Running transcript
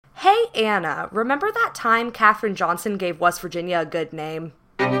Hey, Anna, remember that time Katherine Johnson gave West Virginia a good name?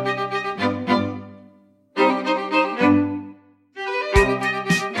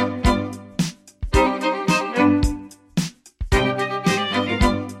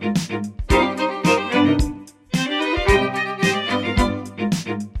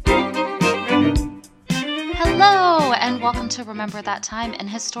 To Remember That Time, an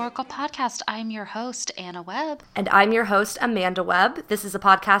historical podcast. I'm your host, Anna Webb. And I'm your host, Amanda Webb. This is a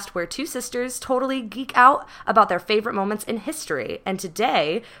podcast where two sisters totally geek out about their favorite moments in history. And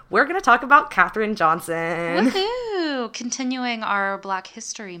today, we're going to talk about Katherine Johnson. Woohoo! Continuing our Black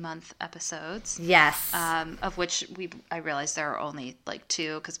History Month episodes. Yes. Of which I realize there are only like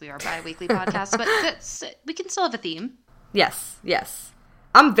 2 because we are a bi-weekly podcast, but we can still have a theme. Yes.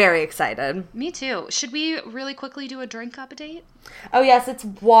 I'm very excited. Me too. Should we really quickly do a drink update? Oh, yes. It's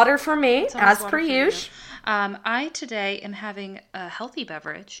water for me, as per usual. I today am having a healthy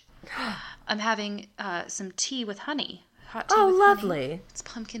beverage. I'm having some tea with honey. Hot tea with lovely. Honey. It's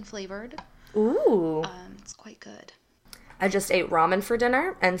pumpkin flavored. Ooh. It's quite good. I just ate ramen for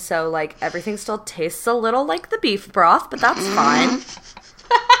dinner, and so, everything still tastes a little like the beef broth, but that's fine.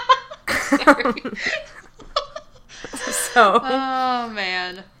 Sorry. So, oh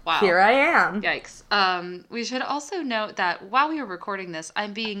man, wow. Here I am. Yikes. We should also note that while we are recording this,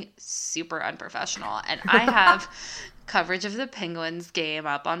 I'm being super unprofessional, and I have coverage of the Penguins game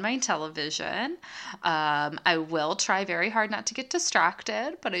up on my television. I will try very hard not to get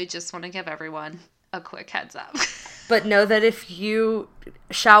distracted, but I just want to give everyone a quick heads up. But know that if you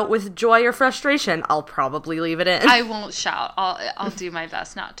shout with joy or frustration, I'll probably leave it in. I won't shout. I'll do my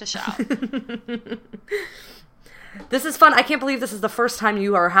best not to shout. This is fun. I can't believe this is the first time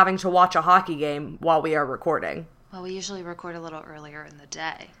you are having to watch a hockey game while we are recording. Well, we usually record a little earlier in the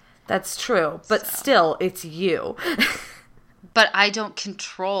day. That's true, but still, it's you. But I don't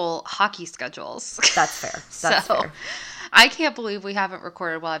control hockey schedules. That's fair. That's fair. I can't believe we haven't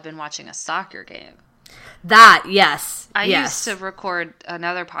recorded while I've been watching a soccer game. That, yes. I used to record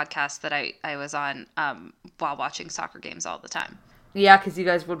another podcast that I was on while watching soccer games all the time. Yeah, because you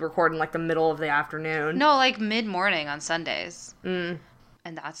guys would record in, the middle of the afternoon. No, mid-morning on Sundays. Mm.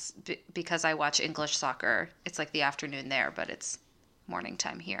 And that's because I watch English soccer. It's the afternoon there, but it's morning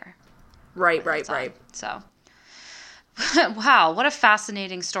time here. Right. So, wow, what a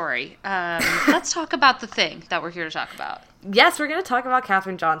fascinating story. Let's talk about the thing that we're here to talk about. Yes, we're going to talk about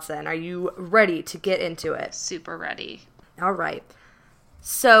Katherine Johnson. Are you ready to get into it? Super ready. All right.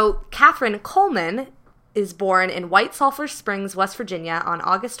 So, Katherine Coleman is born in White Sulphur Springs, West Virginia on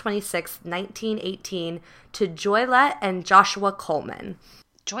August 26, 1918 to Joylette and Joshua Coleman.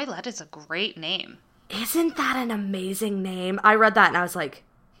 Joylette is a great name. Isn't that an amazing name? I read that and I was like,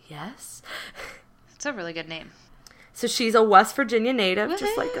 yes. It's a really good name. So she's a West Virginia native, Woo-hoo!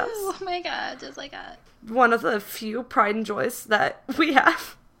 just like us. Oh my God, just like us. One of the few pride and joys that we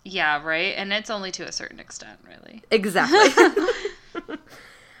have. Yeah, right? And it's only to a certain extent, really. Exactly.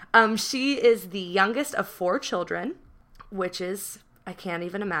 She is the youngest of 4 children, which is, I can't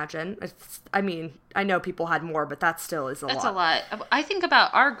even imagine. I know people had more, but that still is a lot. That's a lot. I think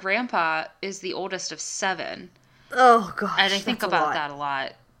about our grandpa is the oldest of 7. Oh, gosh. And I think about that a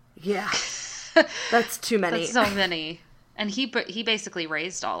lot. Yeah. That's too many. That's so many. And he basically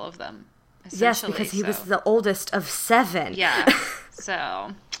raised all of them. Yes, because he was the oldest of 7. Yeah.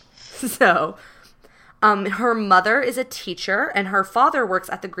 So. Her mother is a teacher, and her father works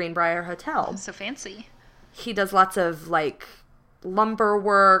at the Greenbrier Hotel. So fancy. He does lots of, lumber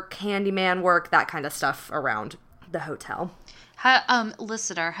work, handyman work, that kind of stuff around the hotel.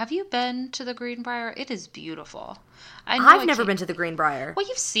 Listener, have you been to the Greenbrier? It is beautiful. I've never been to the Greenbrier. Well,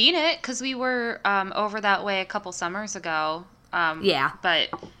 you've seen it, because we were over that way a couple summers ago. Yeah. But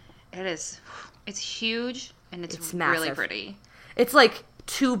it's huge, and it's really massive. Pretty. It's,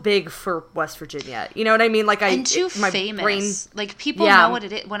 too big for West Virginia. You know what I mean? And too famous. People know what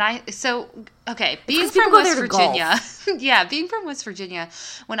it is. Being from West Virginia. Yeah, being from West Virginia.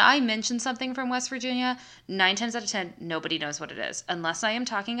 When I mention something from West Virginia, 9 times out of 10, nobody knows what it is. Unless I am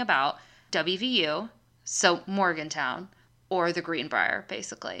talking about WVU, so Morgantown, or the Greenbrier,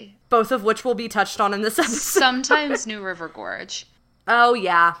 basically. Both of which will be touched on in this episode. Sometimes New River Gorge. Oh,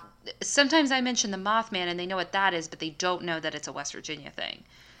 yeah. Sometimes I mention the Mothman and they know what that is, but they don't know that it's a West Virginia thing.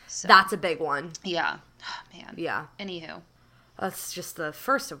 So, that's a big one. Yeah. Oh, man. Yeah. Anywho. That's just the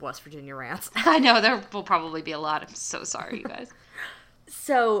first of West Virginia rants. I know. There will probably be a lot. I'm so sorry, you guys.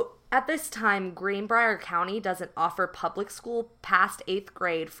 So, at this time, Greenbrier County doesn't offer public school past 8th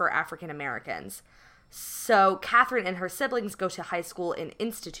grade for African Americans. So, Katherine and her siblings go to high school in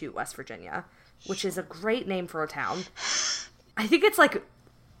Institute, West Virginia, which is a great name for a town. I think it's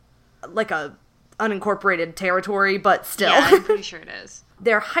like a unincorporated territory, but still. Yeah, I'm pretty sure it is.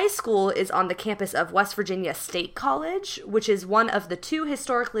 Their high school is on the campus of West Virginia State College, which is one of the 2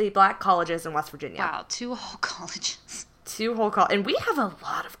 historically black colleges in West Virginia. Wow, 2 whole colleges. 2 whole colleges. And we have a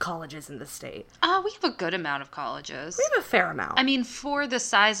lot of colleges in the state. We have a good amount of colleges. We have a fair amount. I mean, for the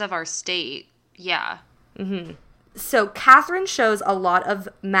size of our state, yeah. Mm-hmm. So Catherine shows a lot of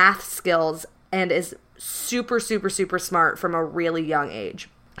math skills and is super, super, super smart from a really young age.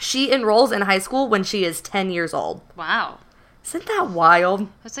 She enrolls in high school when she is 10 years old. Wow. Isn't that wild?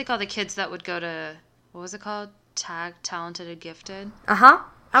 That's like all the kids that would go to, what was it called? Tag, Talented and Gifted? Uh-huh.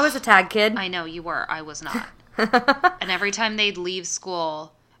 I was a tag kid. I know, you were. I was not. And every time they'd leave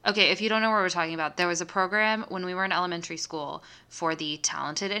school... Okay, if you don't know what we're talking about, there was a program when we were in elementary school for the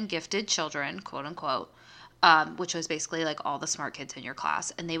talented and gifted children, quote unquote, which was basically like all the smart kids in your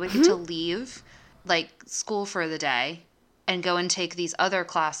class. And they would get to leave like school for the day and go and take these other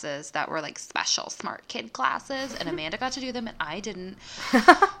classes that were like special smart kid classes. And Amanda got to do them and I didn't.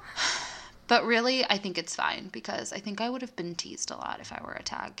 But really, I think it's fine because I think I would have been teased a lot if I were a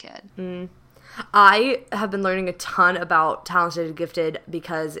tag kid. I have been learning a ton about Talented and Gifted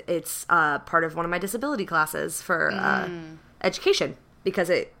because it's part of one of my disability classes for education. Because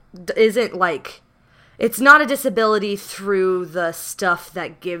it isn't like... It's not a disability through the stuff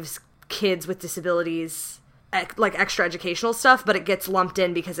that gives kids with disabilities like extra educational stuff, but it gets lumped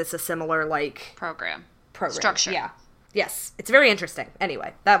in because it's a similar like... Program. Structure. Yeah. Yes. It's very interesting.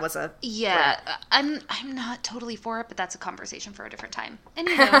 Anyway, that was a... Yeah. I'm not totally for it, but that's a conversation for a different time.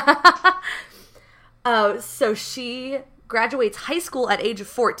 Anywho. So she graduates high school at age of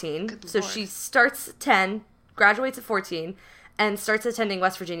 14. Good so Lord. She starts at 10, graduates at 14, and starts attending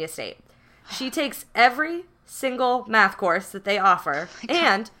West Virginia State. She takes every single math course that they offer,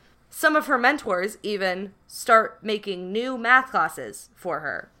 and some of her mentors even start making new math classes for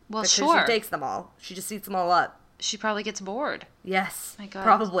her. Well, because sure. she takes them all. She just eats them all up. She probably gets bored. Yes, My God.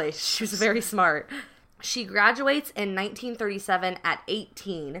 probably. She was very smart. She graduates in 1937 at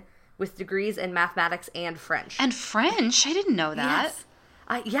 18 with degrees in mathematics and French. And French? I didn't know that.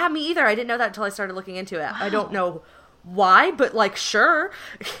 Yes. Yeah, me either. I didn't know that until I started looking into it. Wow. I don't know why, but like, sure.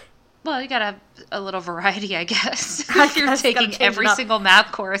 Well, you gotta have a little variety, I guess. If you're taking every single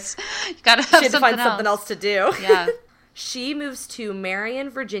math course, you gotta have something else to do. Yeah. She moves to Marion,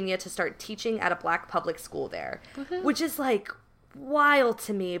 Virginia to start teaching at a black public school there, which is like wild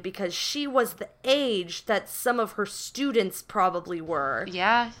to me because she was the age that some of her students probably were.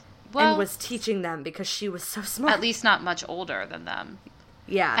 Yeah. Well, and was teaching them because she was so smart. At least not much older than them.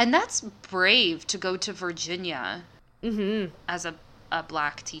 Yeah. And that's brave to go to Virginia as a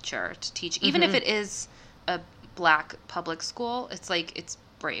black teacher to teach. Even if it is a black public school, it's like it's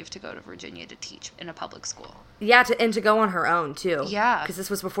brave to go to Virginia to teach in a public school. Yeah, and to go on her own, too. Yeah. Because this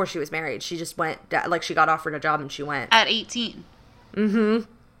was before she was married. She just went, like, she got offered a job and she went. At 18.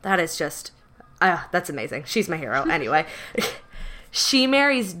 That is just, that's amazing. She's my hero. Anyway. She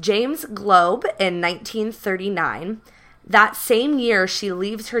marries James Globe in 1939. That same year, she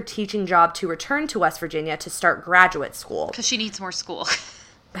leaves her teaching job to return to West Virginia to start graduate school. Because she needs more school.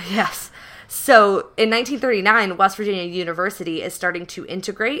 Yes. So, in 1939, West Virginia University is starting to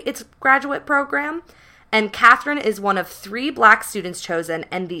integrate its graduate program, and Catherine is one of 3 black students chosen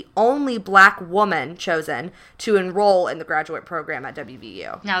and the only black woman chosen to enroll in the graduate program at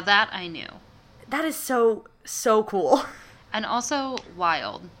WVU. Now that I knew. That is so, so cool. And also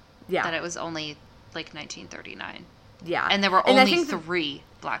wild. Yeah. That it was only like 1939. Yeah. And there were only 3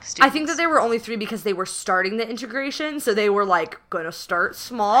 black students. I think that there were only 3 because they were starting the integration, so they were like going to start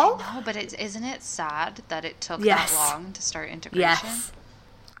small. No, but isn't it sad that it took that long to start integration? Yes.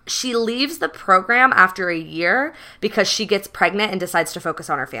 She leaves the program after a year because she gets pregnant and decides to focus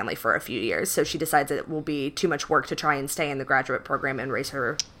on her family for a few years. So she decides that it will be too much work to try and stay in the graduate program and raise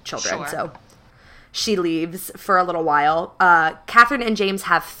her children. Sure. So she leaves for a little while. Catherine and James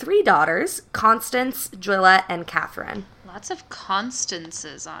have 3 daughters, Constance, Juliette, and Catherine. Lots of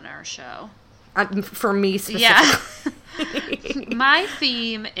Constances on our show. For me specifically. Yeah. My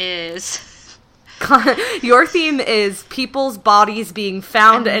theme is... Your theme is people's bodies being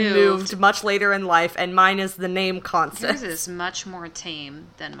found and moved much later in life, and mine is the name Constance. Yours is much more tame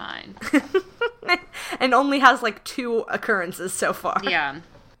than mine. And only has like 2 occurrences so far. Yeah.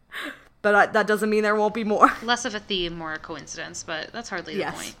 But that doesn't mean there won't be more. Less of a theme, more a coincidence, but that's hardly the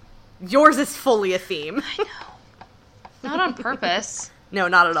point. Yours is fully a theme. I know. Not on purpose. No,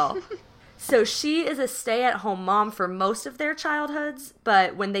 not at all. So she is a stay-at-home mom for most of their childhoods,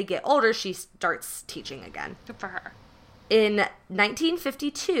 but when they get older, she starts teaching again. Good for her. In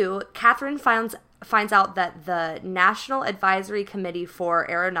 1952, Catherine finds finds out that the National Advisory Committee for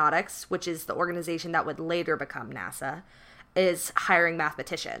Aeronautics, which is the organization that would later become NASA, is hiring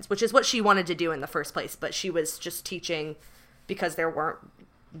mathematicians, which is what she wanted to do in the first place. But she was just teaching because there weren't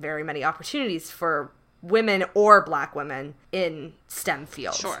very many opportunities for women or Black women in STEM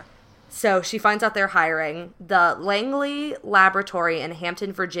fields. Sure. So she finds out they're hiring. The Langley Laboratory in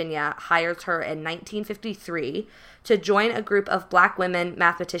Hampton, Virginia, hires her in 1953 to join a group of Black women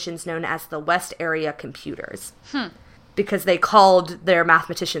mathematicians known as the West Area Computers. Because they called their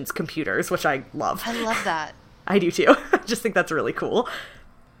mathematicians computers, which I love. I love that. I do too. I just think that's really cool.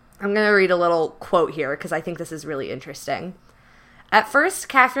 I'm going to read a little quote here because I think this is really interesting. At first,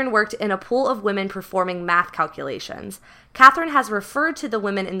 Catherine worked in a pool of women performing math calculations. Catherine has referred to the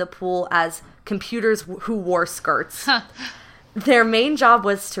women in the pool as computers who wore skirts. Their main job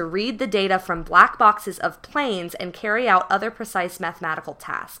was to read the data from black boxes of planes and carry out other precise mathematical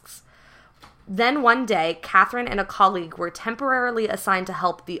tasks. Then one day, Catherine and a colleague were temporarily assigned to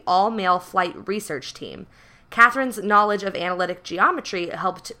help the all-male flight research team. Catherine's knowledge of analytic geometry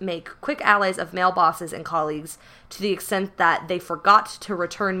helped make quick allies of male bosses and colleagues to the extent that they forgot to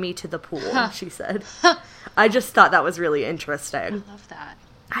return me to the pool, she said. I just thought that was really interesting. I love that.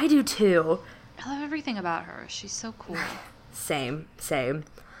 I do too. I love everything about her. She's so cool. Same.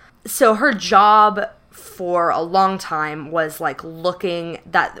 So her job for a long time was like looking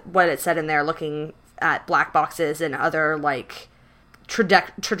at black boxes and other like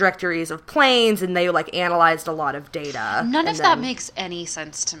trajectories of planes, and they like analyzed a lot of data. None of that makes any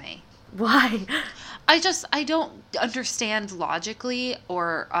sense to me. Why? I don't understand logically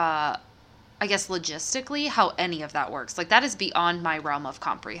or I guess logistically how any of that works. Like, that is beyond my realm of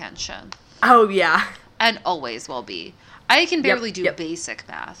comprehension. Oh yeah. And always will be. I can barely do basic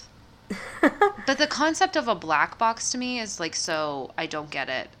math. But the concept of a black box to me is like, so I don't get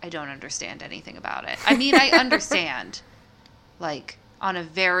it. I don't understand anything about it. I mean, I understand like on a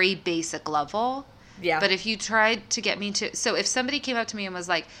very basic level. Yeah. But if you tried to get me to, so if somebody came up to me and was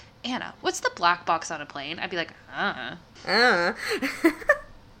like, Anna, what's the black box on a plane? I'd be like,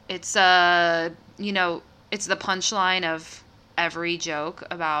 It's it's the punchline of every joke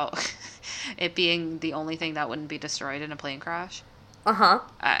about it being the only thing that wouldn't be destroyed in a plane crash. Uh-huh.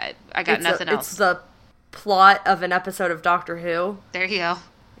 I got nothing else. It's the plot of an episode of Doctor Who. There you go.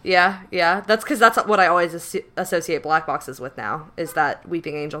 Yeah. That's because that's what I always associate black boxes with now, is that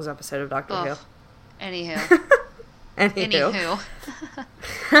Weeping Angels episode of Doctor Who. Anywho.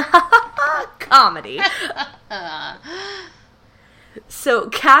 Comedy. So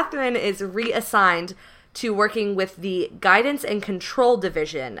Catherine is reassigned to working with the Guidance and Control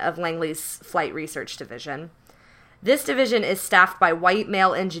Division of Langley's Flight Research Division. This division is staffed by white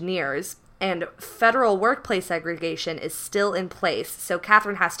male engineers, and federal workplace segregation is still in place, so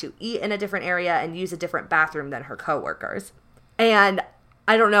Catherine has to eat in a different area and use a different bathroom than her coworkers. And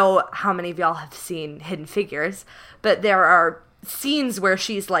I don't know how many of y'all have seen Hidden Figures, but there are scenes where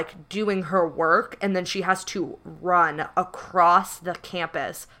she's like doing her work and then she has to run across the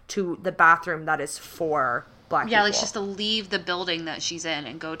campus to the bathroom that is for black people. Yeah, like she has to leave the building that she's in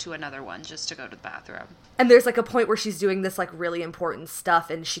and go to another one just to go to the bathroom. And there's like a point where she's doing this like really important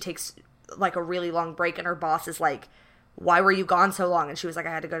stuff and she takes like a really long break and her boss is like, why were you gone so long? And she was like,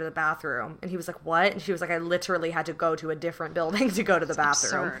 I had to go to the bathroom. And he was like, what? And she was like, I literally had to go to a different building to go to the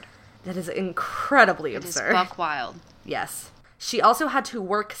bathroom. Absurd. That is incredibly absurd. It is buck wild. Yes. She also had to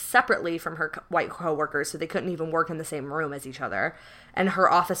work separately from her white coworkers, so they couldn't even work in the same room as each other. And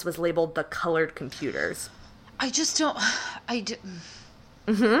her office was labeled the colored computers. I just don't...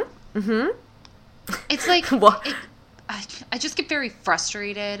 Mm-hmm. It's like... What? I just get very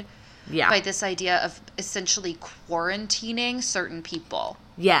frustrated by this idea of essentially quarantining certain people.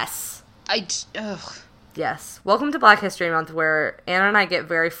 Yes. Ugh. Yes. Welcome to Black History Month, where Anna and I get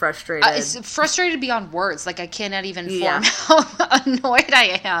very frustrated. It's frustrated beyond words. Like, I cannot even form how annoyed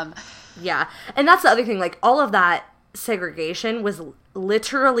I am. Yeah. And that's the other thing. Like, all of that segregation was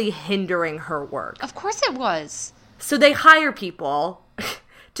literally hindering her work. Of course it was. So they hire people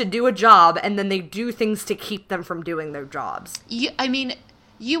to do a job, and then they do things to keep them from doing their jobs. You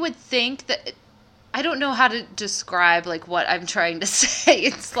would think that... I don't know how to describe, like, what I'm trying to say.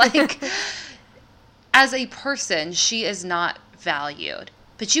 It's like... As a person, she is not valued.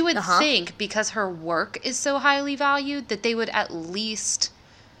 But you would think, because her work is so highly valued, that they would at least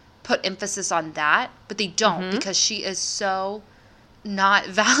put emphasis on that. But they don't, because she is so not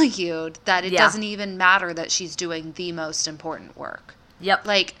valued that it doesn't even matter that she's doing the most important work. Yep.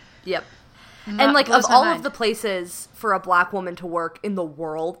 Yep. And, like, of all of the places for a black woman to work in the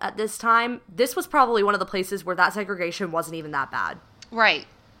world at this time, this was probably one of the places where that segregation wasn't even that bad. Right.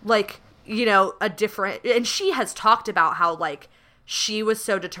 Like... you know, a different, and she has talked about how, like, she was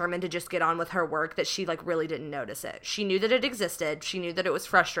so determined to just get on with her work that she, like, really didn't notice it. She knew that it existed. She knew that it was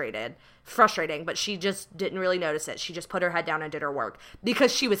frustrating, but she just didn't really notice it. She just put her head down and did her work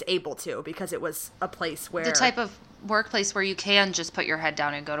because she was able to, because it was a place where... The type of workplace where you can just put your head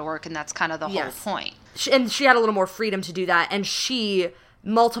down and go to work, and that's kind of the whole point. And she had a little more freedom to do that, and she...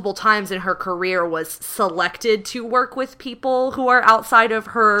 multiple times in her career was selected to work with people who are outside of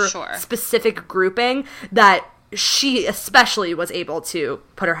her specific grouping, that she especially was able to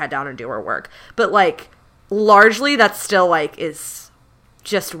put her head down and do her work. But, like, largely that still, like, is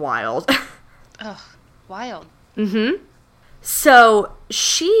just wild. Ugh, wild. Mm-hmm. So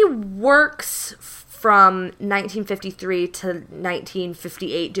she works from 1953 to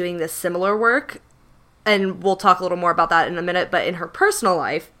 1958 doing this similar work. And we'll talk a little more about that in a minute. But in her personal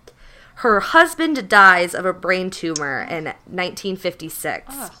life, her husband dies of a brain tumor in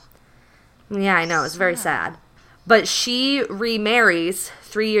 1956. Ugh. Yeah, I know. It's very sad. But she remarries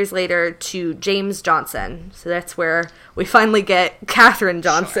 3 years later to James Johnson. So that's where we finally get Katherine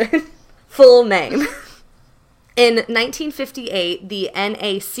Johnson. Sure. Full name. In 1958, the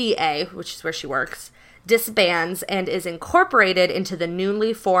NACA, which is where she works, disbands and is incorporated into the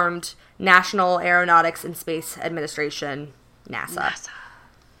newly formed National Aeronautics and Space Administration, NASA.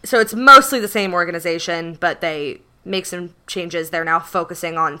 So it's mostly the same organization, but they make some changes. They're now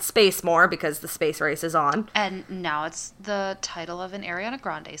focusing on space more because the space race is on. And now it's the title of an Ariana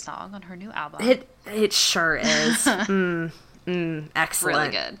Grande song on her new album. It sure is. Excellent.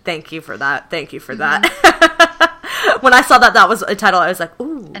 Really good. Thank you for that. When I saw that was a title, I was like,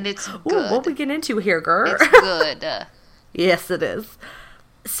 ooh. And it's good. Ooh, what we get into here, girl? It's good. Yes, it is.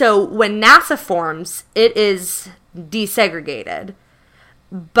 So when NASA forms, it is desegregated.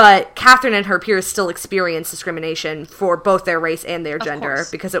 But Katherine and her peers still experience discrimination for both their race and their gender,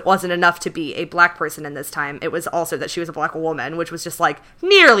 because it wasn't enough to be a black person in this time. It was also that she was a black woman, which was just, like,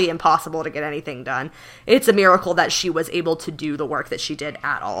 nearly impossible to get anything done. It's a miracle that she was able to do the work that she did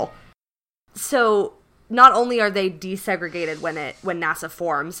at all. So not only are they desegregated when NASA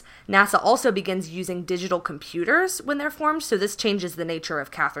forms, NASA also begins using digital computers when they're formed, so this changes the nature of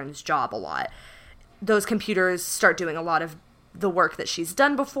Katherine's job a lot. Those computers start doing a lot of the work that she's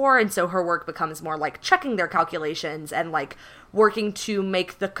done before, and so her work becomes more like checking their calculations and, like, working to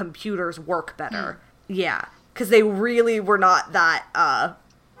make the computers work better. Yeah, because they really were not that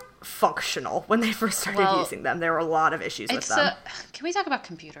functional when they first started using them. There were a lot of issues with them. Can we talk about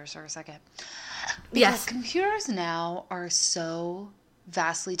computers for a second? Because yes. Computers now are so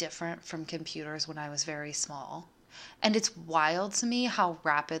vastly different from computers when I was very small. And it's wild to me how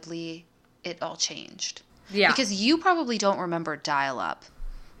rapidly it all changed. Yeah. Because you probably don't remember dial-up.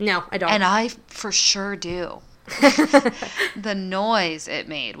 No, I don't. And I for sure do. The noise it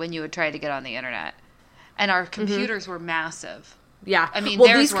made when you would try to get on the internet. And our computers were massive. Yeah. I mean,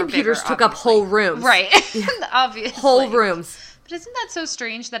 these computers bigger, took up whole rooms. Right. Obviously. Whole rooms. But isn't that so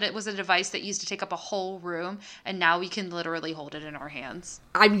strange that it was a device that used to take up a whole room, and now we can literally hold it in our hands?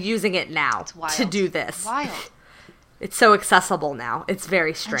 I'm using it now to do this. Wild. It's so accessible now. It's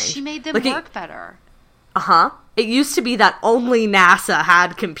very strange. And she made them work better. Uh-huh. It used to be that only NASA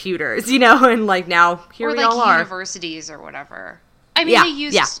had computers, you know, and, like, now here we all are. Or, like, universities or whatever. I mean, they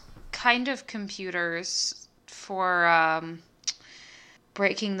used kind of computers for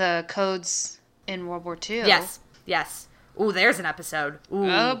breaking the codes in World War II. Yes. Ooh, there's an episode. Ooh.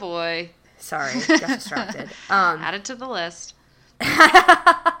 Oh, boy. Sorry, got distracted. Add it to the list.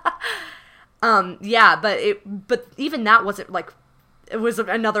 Yeah, but even that wasn't, like, it was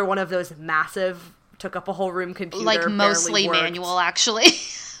another one of those massive, took up a whole room computer, like, mostly manual, actually,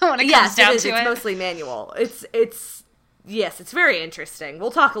 when it comes down to it. It's mostly manual. It's very interesting.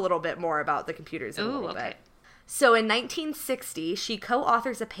 We'll talk a little bit more about the computers in a little bit. So in 1960, she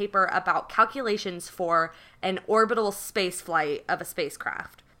co-authors a paper about calculations for an orbital space flight of a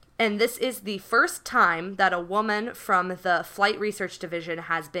spacecraft. And this is the first time that a woman from the Flight Research Division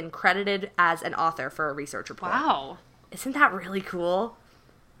has been credited as an author for a research report. Wow. Isn't that really cool?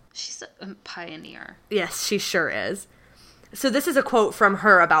 She's a pioneer. Yes, she sure is. So this is a quote from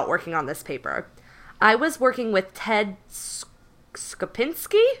her about working on this paper. I was working with Ted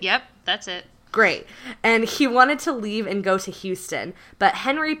Skopinski? Yep, that's it. Great. And he wanted to leave and go to Houston, but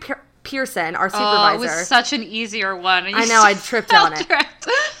Henry Pearson, our supervisor... Oh, it was such an easier one. I know, I tripped on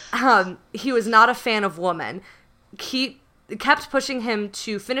it. He was not a fan of women. He kept pushing him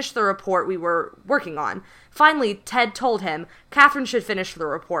to finish the report we were working on. Finally, Ted told him, Katherine should finish the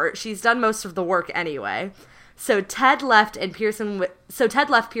report. She's done most of the work anyway. So Ted left Pearson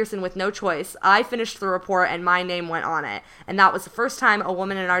with no choice. I finished the report and my name went on it. And that was the first time a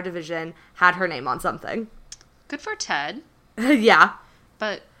woman in our division had her name on something. Good for Ted. Yeah.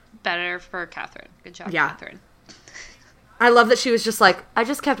 But better for Catherine. Good job, yeah. Catherine. I love that she was just like, I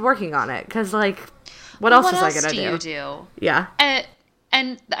just kept working on it. Because, like, what else was I going to do? What else do you do? Yeah.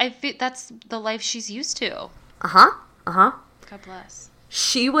 And I feel that's the life she's used to. Uh-huh. Uh-huh. God bless.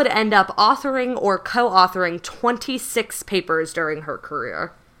 She would end up authoring or co-authoring 26 papers during her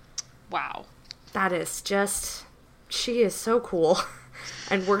career. Wow. That is just... She is so cool.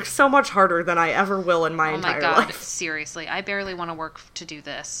 And works so much harder than I ever will in my entire life. Oh my God, seriously. I barely want to work to do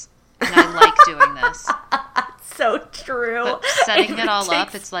this. And I like doing this. So true. But setting it all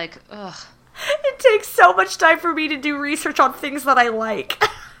up, it's like, ugh. It takes so much time for me to do research on things that I like.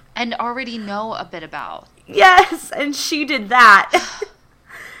 And already know a bit about. Yes, and she did that.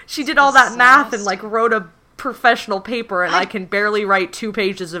 She did all that math and, like, wrote a professional paper, and I can barely write 2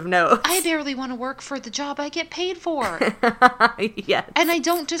 pages of notes. I barely want to work for the job I get paid for. Yes. And I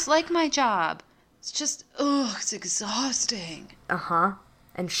don't dislike my job. It's just, it's exhausting. Uh-huh.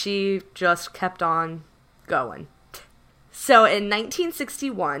 And she just kept on going. So in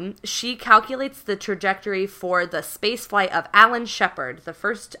 1961, she calculates the trajectory for the spaceflight of Alan Shepard, the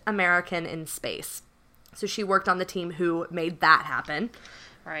first American in space. So she worked on the team who made that happen.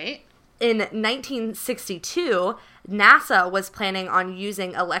 Right. In 1962, NASA was planning on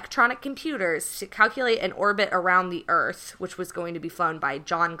using electronic computers to calculate an orbit around the Earth, which was going to be flown by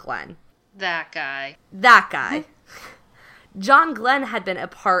John Glenn. That guy. John Glenn had been a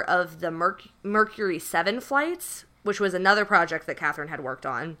part of the Mercury 7 flights, which was another project that Catherine had worked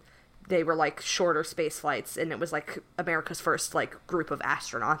on. They were, like, shorter space flights, and it was, like, America's first, like, group of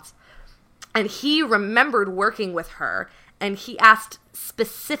astronauts. And he remembered working with her, and he asked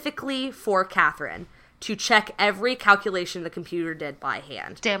specifically for Catherine to check every calculation the computer did by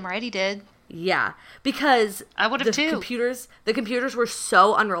hand. Damn right he did. Yeah, because I would have too. The computers were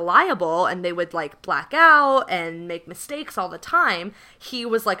so unreliable, and they would, like, black out and make mistakes all the time. He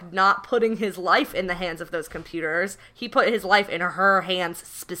was, like, not putting his life in the hands of those computers. He put his life in her hands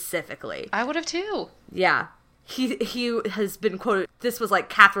specifically. I would have too. Yeah. He has been quoted, this was like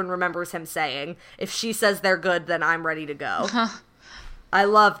Catherine remembers him saying, if she says they're good, then I'm ready to go. I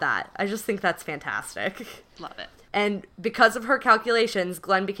love that. I just think that's fantastic. Love it. And because of her calculations,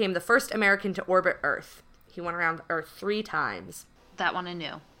 Glenn became the first American to orbit Earth. He went around Earth 3 times. That one I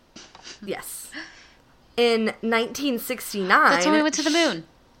knew. Yes. In 1969... That's when we went to the moon.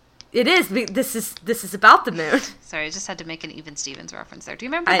 It is. This is about the moon. Sorry, I just had to make an Even Stevens reference there. Do you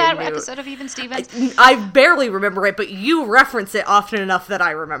remember that episode of Even Stevens? I barely remember it, but you reference it often enough that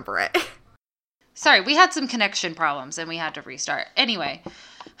I remember it. Sorry, we had some connection problems and we had to restart. Anyway,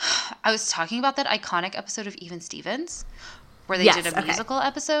 I was talking about that iconic episode of Even Stevens where they did a musical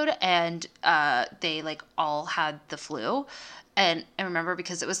episode and they, like, all had the flu. And I remember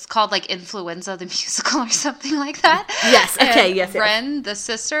because it was called, like, Influenza the Musical or something like that. Yes, okay, yes. Ren, the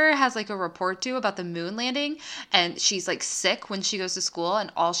sister, has, like, a report due about the moon landing. And she's, like, sick when she goes to school.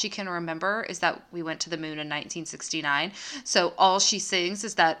 And all she can remember is that we went to the moon in 1969. So all she sings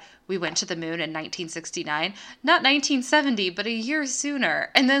is that we went to the moon in 1969. Not 1970, but a year sooner.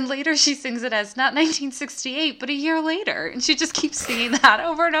 And then later she sings it as not 1968, but a year later. And she just keeps singing that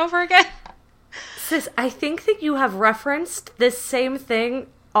over and over again. Sis, I think that you have referenced this same thing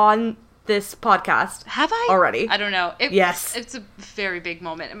on this podcast. Have I? Already. I don't know. Yes. It's a very big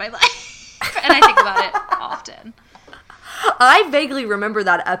moment in my life. And I think about it often. I vaguely remember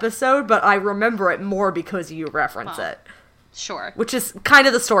that episode, but I remember it more because you reference it. Sure. Which is kind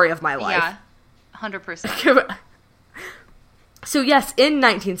of the story of my life. Yeah. 100%. So yes, in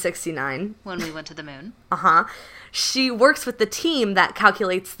 1969. When we went to the moon. Uh-huh. She works with the team that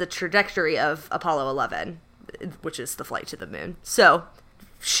calculates the trajectory of Apollo 11, which is the flight to the moon. So,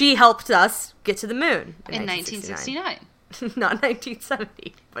 she helped us get to the moon in 1969. Not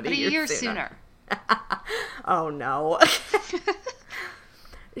 1970, but a year sooner. Oh, no.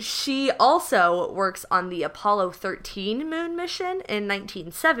 She also works on the Apollo 13 moon mission in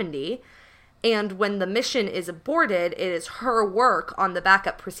 1970. And when the mission is aborted, it is her work on the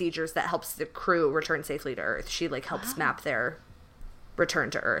backup procedures that helps the crew return safely to Earth. She, like, helps map their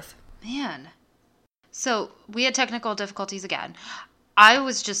return to Earth. Man. So, we had technical difficulties again. I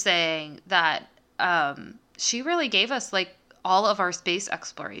was just saying that she really gave us, like, all of our space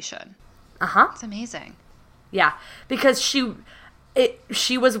exploration. Uh-huh. It's amazing. Yeah, because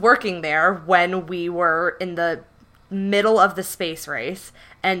she was working there when we were in the middle of the space race,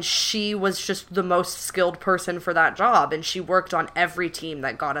 and she was just the most skilled person for that job, and she worked on every team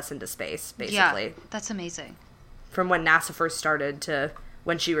that got us into space, basically. Yeah, that's amazing. from when NASA first started to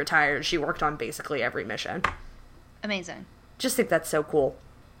when she retired. She worked on basically every mission. Amazing. Just think that's so cool.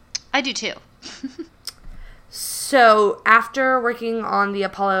 I do too. So after working on the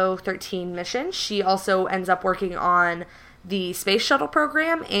Apollo 13 mission, she also ends up working on the Space Shuttle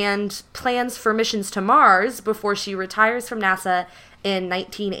program and plans for missions to Mars before she retires from NASA in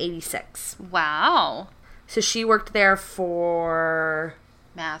 1986. Wow. So she worked there for...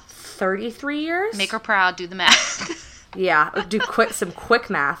 Math. 33 years? Make her proud. Do the math. Yeah. Do some quick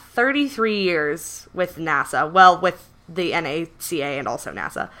math. 33 years with NASA. Well, with the NACA and also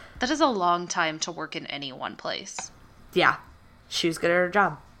NASA. That is a long time to work in any one place. Yeah. She was good at her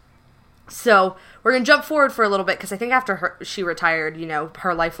job. So we're going to jump forward for a little bit because I think after she retired,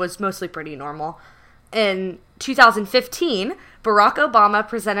 her life was mostly pretty normal. In 2015, Barack Obama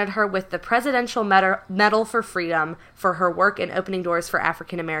presented her with the Presidential Medal for Freedom for her work in opening doors for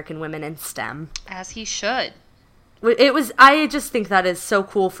African American women in STEM. As he should. I just think that is so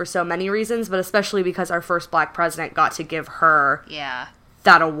cool for so many reasons, but especially because our first black president got to give her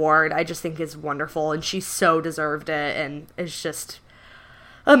that award. I just think is wonderful, and she so deserved it, and it's just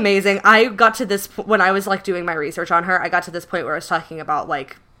amazing. I got to this, when I was, doing my research on her, I got to this point where I was talking about,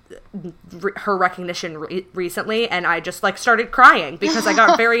 her recognition recently, and I just, started crying because I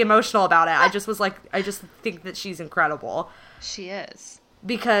got very emotional about it. I just was I just think that she's incredible. She is.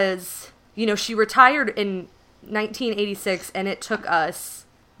 Because, she retired in 1986, and it took us...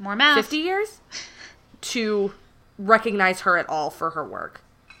 More math. 50 years to recognize her at all for her work.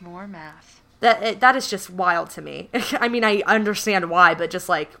 More math. That is just wild to me. I mean, I understand why, but just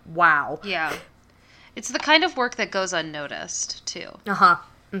wow. Yeah. It's the kind of work that goes unnoticed, too. Uh-huh.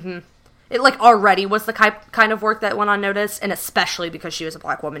 Mm-hmm. It, already was the kind of work that went unnoticed, and especially because she was a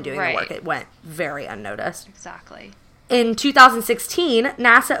black woman doing the work, it went very unnoticed. Exactly. In 2016,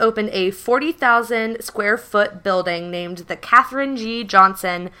 NASA opened a 40,000 square foot building named the Katherine G.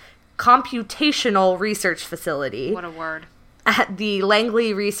 Johnson Computational Research Facility. What a word. At the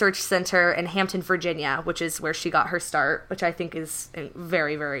Langley Research Center in Hampton, Virginia, which is where she got her start, which I think is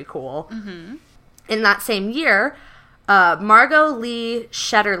very, very cool. Mm-hmm. In that same year, Margot Lee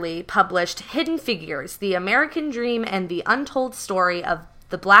Shetterly published Hidden Figures, The American Dream and the Untold Story of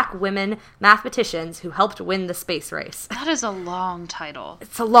the Black Women Mathematicians Who Helped Win the Space Race. That is a long title.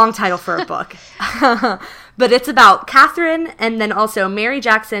 It's a long title for a book. But it's about Catherine and then also Mary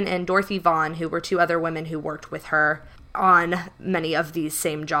Jackson and Dorothy Vaughan, who were two other women who worked with her on many of these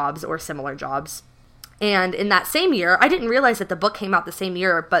same jobs or similar jobs. And in that same year, I didn't realize that the book came out the same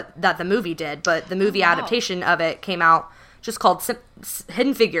year, but that the movie did. But the movie adaptation of it came out just called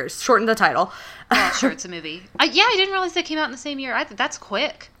Hidden Figures, shortened the title. Oh, sure, it's a movie. I didn't realize they came out in the same year. That's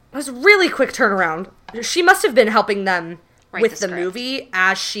quick. It was a really quick turnaround. She must have been helping them with the movie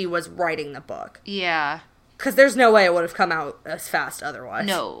as she was writing the book. Yeah. Because there's no way it would have come out as fast otherwise.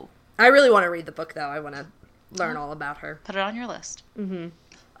 No. I really want to read the book, though. I want to learn all about her. Put it on your list. Mm-hmm.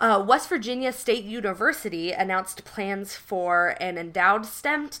 West Virginia State University announced plans for an endowed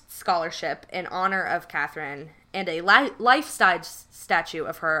STEM scholarship in honor of Catherine and a life-size statue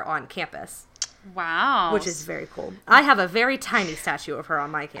of her on campus. Wow. Which is very cool. I have a very tiny statue of her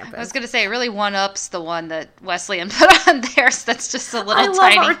on my campus. I was going to say, it really one-ups the one that Wesleyan put on theirs that's just a little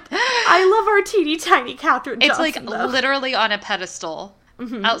tiny. I love our teeny tiny Catherine Johnson, it's literally on a pedestal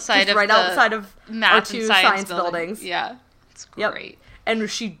outside of outside of math our two and science buildings. Yeah. It's great. Yep. And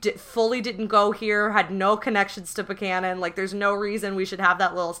she fully didn't go here, had no connections to Buchanan. There's no reason we should have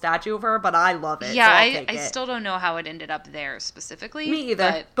that little statue of her, but I love it. Yeah, so I still don't know how it ended up there specifically. Me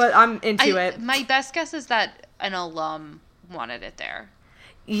either, but I'm into it. My best guess is that an alum wanted it there.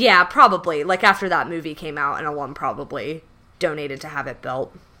 Yeah, probably. After that movie came out, an alum probably donated to have it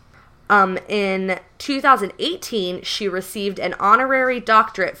built. In 2018, she received an honorary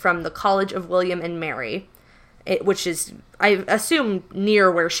doctorate from the College of William and Mary. Which is, I assume,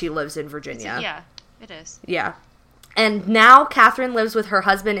 near where she lives in Virginia. Yeah, it is. Yeah. And now Catherine lives with her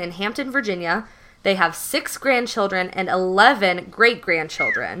husband in Hampton, Virginia. They have 6 grandchildren and 11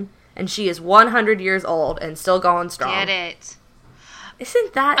 great-grandchildren. And she is 100 years old and still going strong. Get it.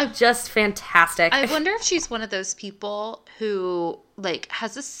 Isn't that just fantastic? I wonder if she's one of those people who,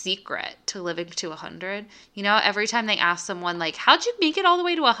 has a secret to living to 100. Every time they ask someone, how'd you make it all the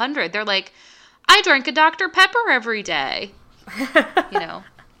way to 100? They're like, I drank a Dr. Pepper every day.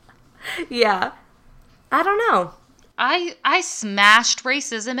 Yeah. I don't know. I smashed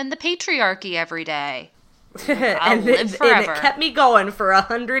racism and the patriarchy every day. I'll live forever. And it kept me going for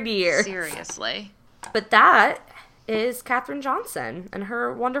 100 years. Seriously. But that is Katherine Johnson and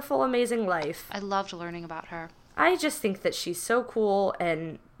her wonderful, amazing life. I loved learning about her. I just think that she's so cool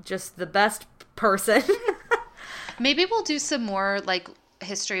and just the best person. Maybe we'll do some more, like,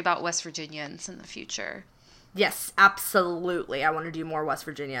 history about West Virginians in the future. Yes, absolutely. I want to do more West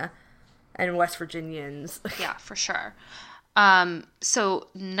Virginia and West Virginians. Yeah, for sure. So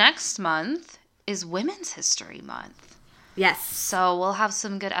next month is Women's History Month. Yes. So we'll have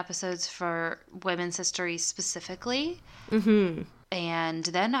some good episodes for women's history specifically. Mm-hmm. And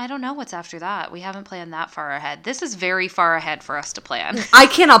then I don't know what's after that. We haven't planned that far ahead. This is very far ahead for us to plan. I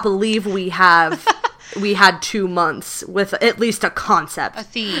cannot believe we had 2 months with at least a concept. A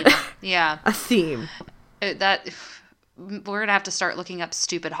theme. Yeah. A theme. We're going to have to start looking up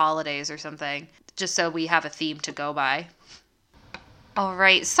stupid holidays or something just so we have a theme to go by. All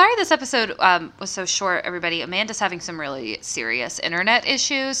right. Sorry this episode was so short, everybody. Amanda's having some really serious internet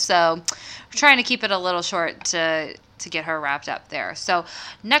issues, so we're trying to keep it a little short to get her wrapped up there. So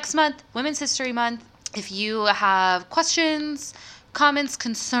next month, Women's History Month, if you have questions, comments,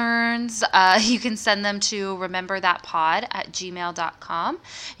 concerns, you can send them to rememberthatpod@gmail.com.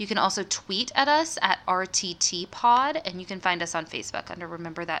 You can also tweet at us at RTTpod, and you can find us on Facebook under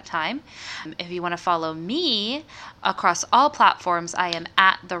Remember That Time. If you want to follow me across all platforms, I am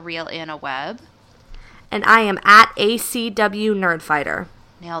at The Real Anna Webb. And I am at ACW Nerdfighter.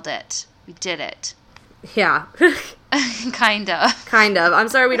 Nailed it. We did it. Yeah. Kind of. I'm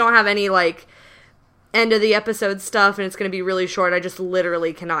sorry we don't have any, like, end of the episode stuff, and it's going to be really short. I just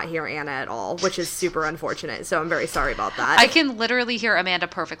literally cannot hear Anna at all, which is super unfortunate, so I'm very sorry about that. I can literally hear Amanda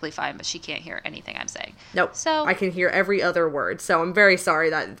perfectly fine, but she can't hear anything I'm saying. Nope. So I can hear every other word, so I'm very sorry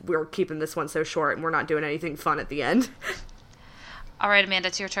that we're keeping this one so short and we're not doing anything fun at the end. All right, Amanda,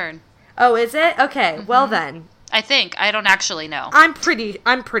 it's your turn. Oh, is it? Okay, well then. I think. I don't actually know. I'm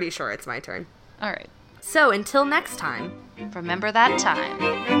pretty sure it's my turn. All right. So until next time, remember that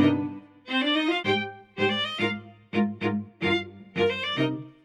time.